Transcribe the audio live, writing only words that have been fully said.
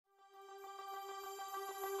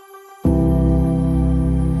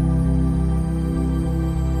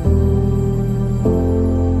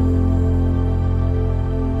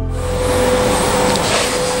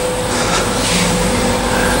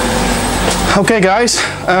Okay guys,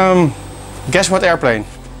 guess what airplane?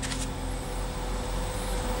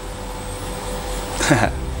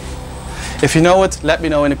 If you know it, let me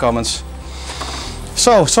know in the comments.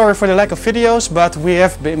 So, sorry for the lack of videos, but we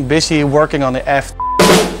have been busy working on the F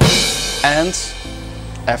and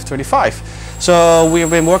F35. So we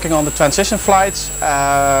have been working on the transition flights,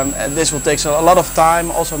 and this will take a lot of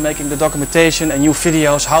time, also making the documentation and new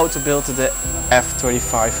videos how to build the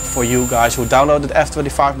F35 for you guys who downloaded the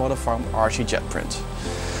F35 model from Rc-jetprint.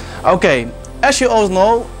 Okay, as you all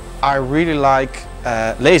know, I really like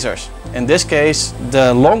lasers. In this case,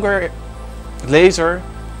 the longer laser,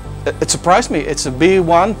 it surprised me, it's a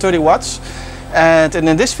B1 30 watts. And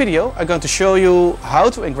in this video, I'm going to show you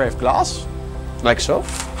how to engrave glass, like so.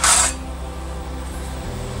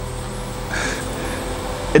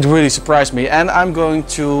 It really surprised me, and I'm going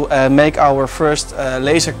to make our first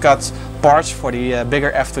laser cut parts for the bigger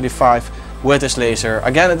F35 with this laser.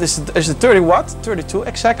 Again, it is a 30 watt, 32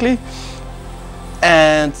 exactly,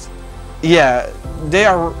 and yeah, they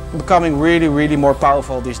are becoming really more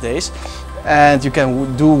powerful these days, and you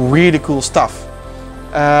can do really cool stuff.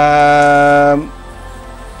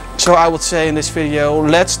 So I would say in this video,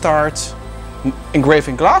 let's start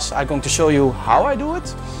engraving glass. I'm going to show you how I do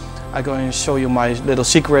it. I'm going to show you my little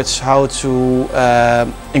secrets how to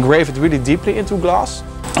engrave it really deeply into glass.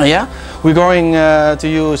 Yeah, we're going to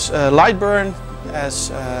use lightburn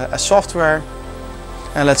as software,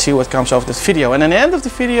 and let's see what comes of this video. And at the end of the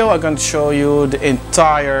video, I'm going to show you the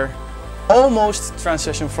entire, almost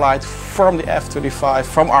transition flight from the F35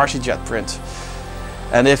 from Rc-jetprint.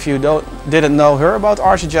 And if you didn't know her about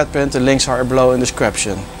Rc-jetprint, the links are below in the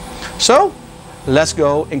description. So let's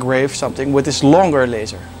go engrave something with this longer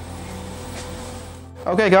laser.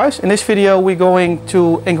 Okay guys, in this video we're going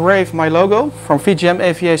to engrave my logo from VGM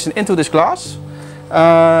Aviation into this glass.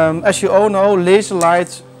 As you all know, laser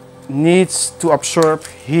light needs to absorb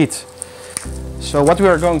heat. So what we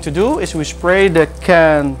are going to do is we spray the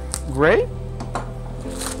can gray,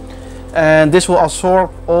 and this will absorb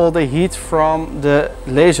all the heat from the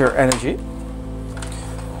laser energy.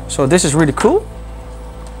 So this is really cool.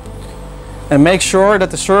 And make sure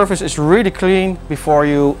that the surface is really clean before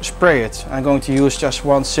you spray it. I'm going to use just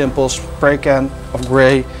one simple spray can of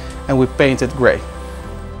gray, and we paint it gray.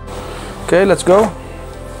 Okay, let's go.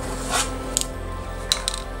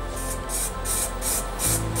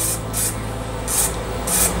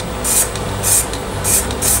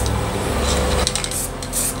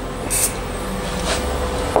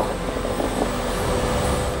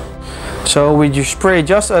 So we just spray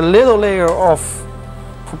just a little layer of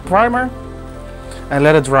primer and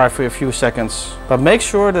let it dry for a few seconds. But make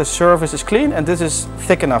sure the surface is clean and this is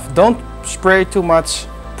thick enough. Don't spray too much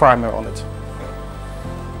primer on it.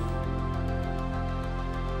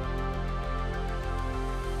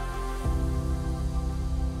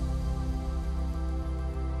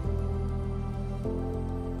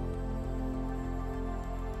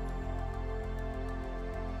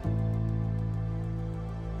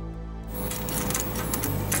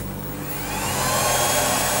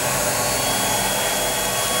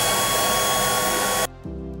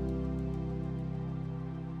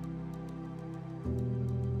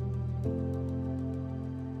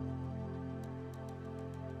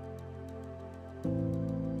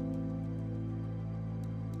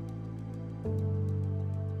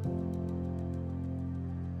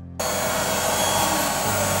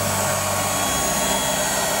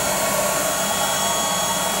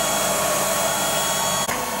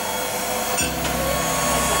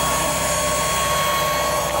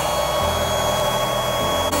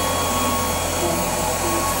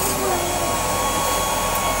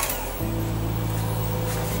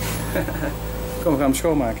 Kom, we gaan hem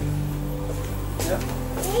schoonmaken. Ja.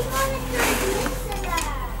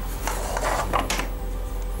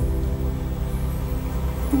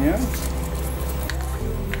 Ja.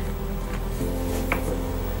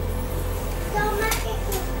 Dan maak ik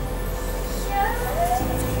het zo.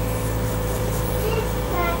 Dit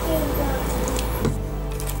maak ik dan.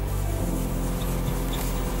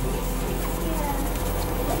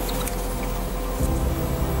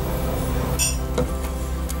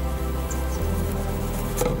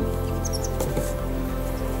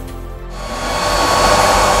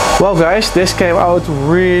 Well guys, this came out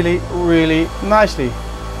really nicely.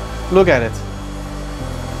 Look at it.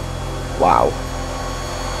 Wow.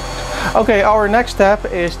 Okay, our next step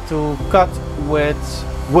is to cut with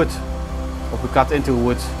wood. Or we cut into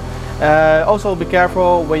wood. Also be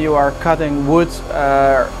careful when you are cutting wood,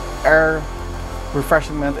 air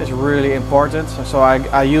refreshment is really important. So I'm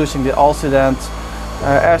using the All-Sedent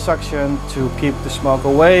air suction to keep the smoke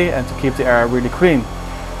away and to keep the air really clean.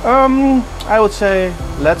 I would say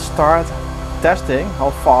let's start testing how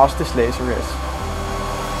fast this laser is.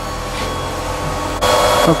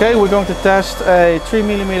 Okay, we're going to test a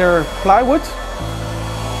 3mm plywood.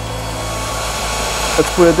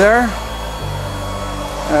 Let's put it there.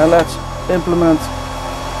 And let's implement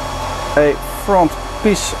a front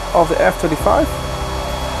piece of the F35.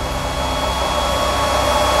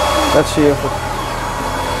 Let's see if it...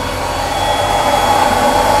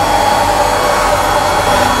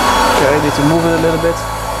 Okay, I need to move it a little bit.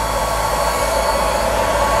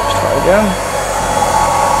 Let's try again.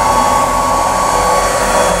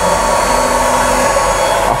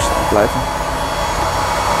 Afstand blijven.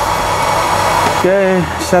 Okay,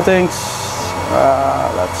 settings.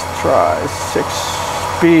 Let's try 6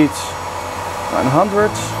 speed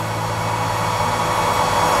 900.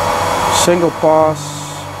 Single pass.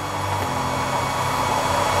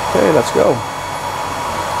 Okay, let's go.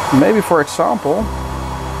 Maybe for example,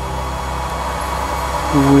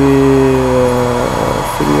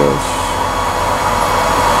 videos.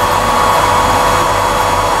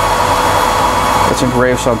 Let's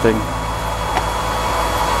engrave something.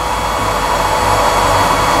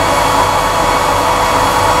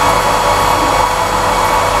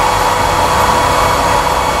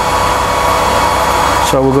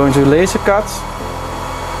 So we're going to laser cut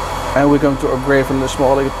and we're going to engrave a little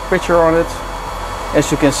small picture on it.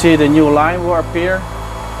 As you can see, the new line will appear.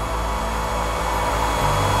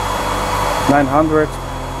 900,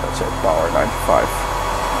 let's say power 95.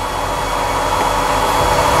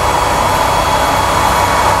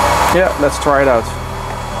 Yeah, let's try it out.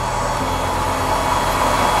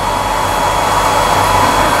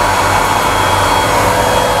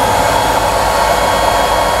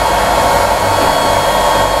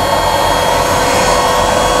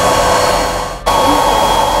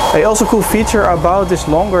 A also cool feature about this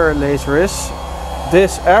longer laser is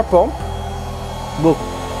this air pump will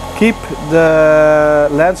keep the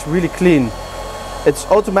lens really clean. It's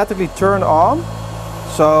automatically turned on,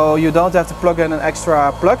 so you don't have to plug in an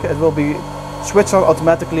extra plug. It will be switched on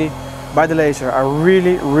automatically by the laser. I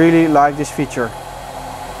really like this feature.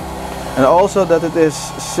 And also that it is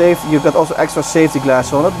safe. You got also extra safety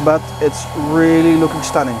glass on it, but it's really looking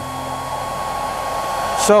stunning.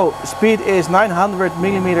 So speed is 900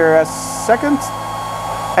 mm/s.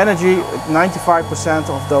 Energy 95%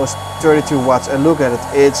 of those 32 watts, and look at it,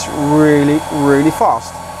 it's really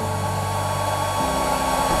fast.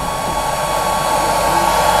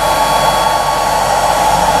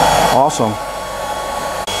 Awesome.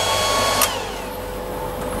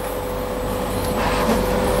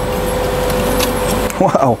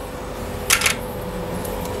 Wow.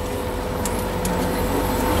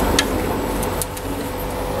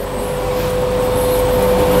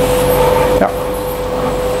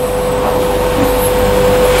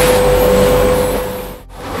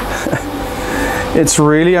 It's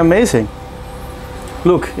really amazing.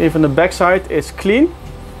 Look, even the backside is clean.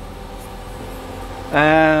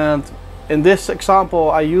 And in this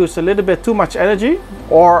example I used a little bit too much energy,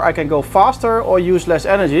 or I can go faster or use less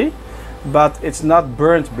energy, but it's not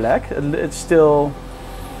burnt black, it's still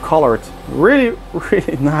colored. Really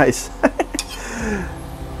nice.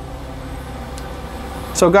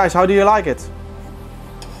 So guys, how do you like it?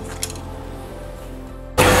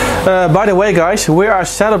 By the way guys, we are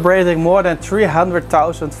celebrating more than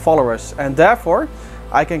 300,000 followers, and therefore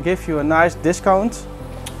I can give you a nice discount.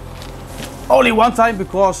 Only one time,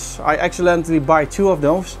 because I accidentally buy 2 of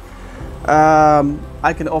those.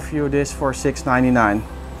 I can offer you this for €6.99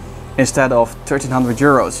 instead of 1,300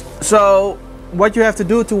 euros. So what you have to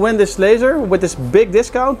do to win this laser with this big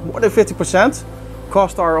discount, more than 50%,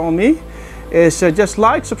 costs are on me, is just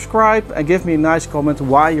like, subscribe and give me a nice comment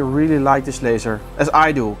why you really like this laser, as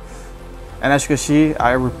I do. And as you can see,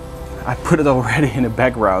 I put it already in the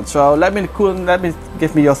background. So let me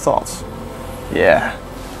give me your thoughts. Yeah.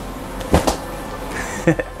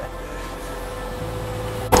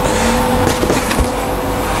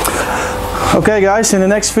 Okay guys, in the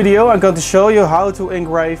next video I'm going to show you how to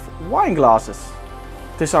engrave wine glasses.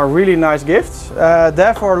 These are really nice gifts.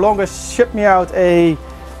 Therefore Longest shipped me out a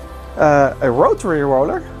rotary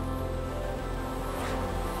roller.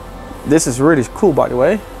 This is really cool, by the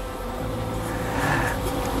way.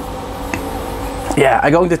 Yeah,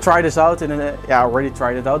 I'm going to try this out I already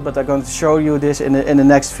tried it out, but I'm going to show you this in the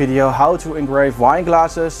next video, how to engrave wine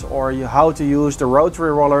glasses, or how to use the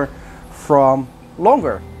rotary roller from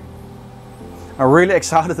Longer. I'm really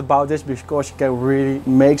excited about this because you can really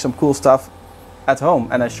make some cool stuff at home,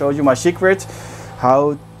 and I showed you my secret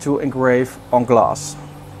how to engrave on glass.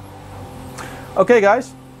 Okay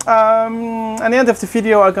guys, At the end of the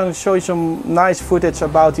video I'm going to show you some nice footage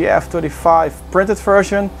about the F35 printed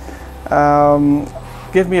version.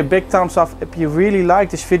 Give me a big thumbs up if you really like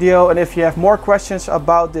this video, and if you have more questions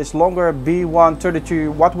about this longer B1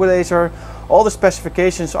 32 watt laser, all the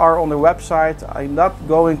specifications are on the website. I'm not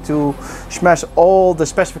going to smash all the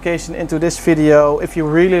specification into this video. If you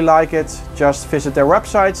really like it, just visit their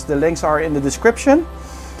websites. The links are in the description.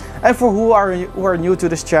 And for who are new to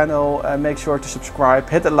this channel, make sure to subscribe,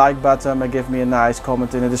 hit the like button and give me a nice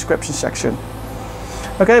comment in the description section.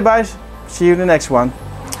 Okay guys, see you in the next one.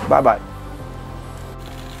 Bye bye.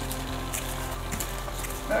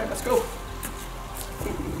 Alright, let's go.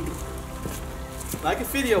 Like a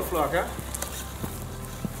video vlog, huh?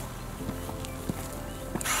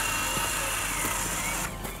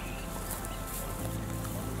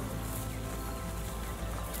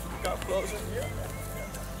 Go closer here.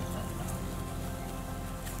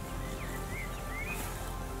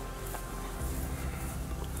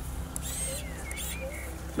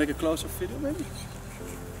 Make a closer video maybe?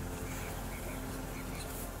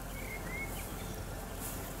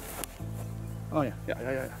 Oh yeah.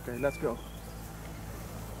 Okay, let's go.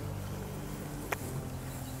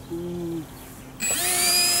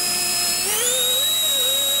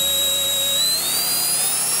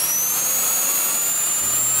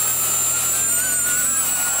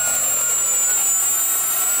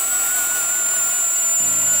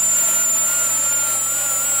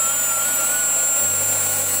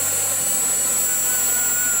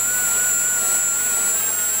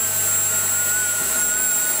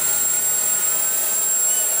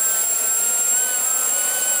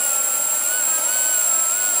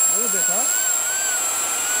 A little bit, huh?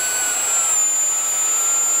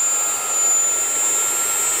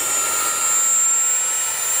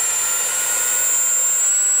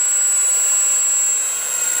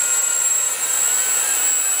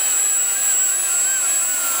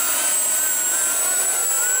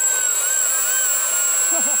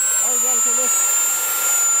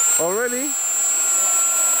 Already?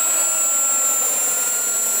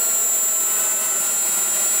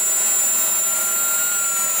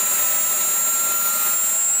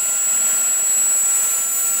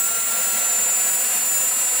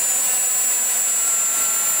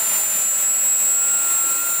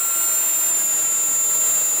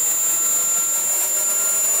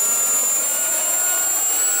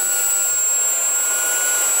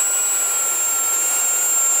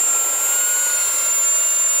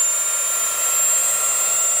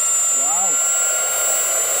 Wow.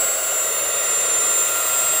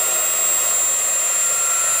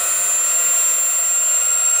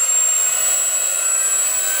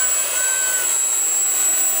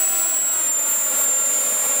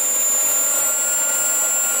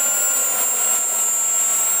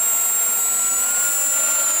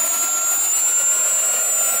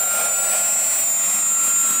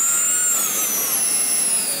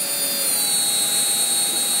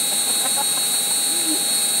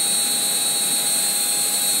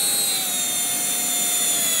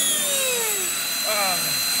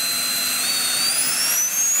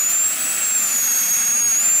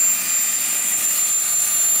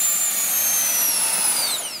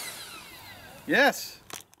 Yes.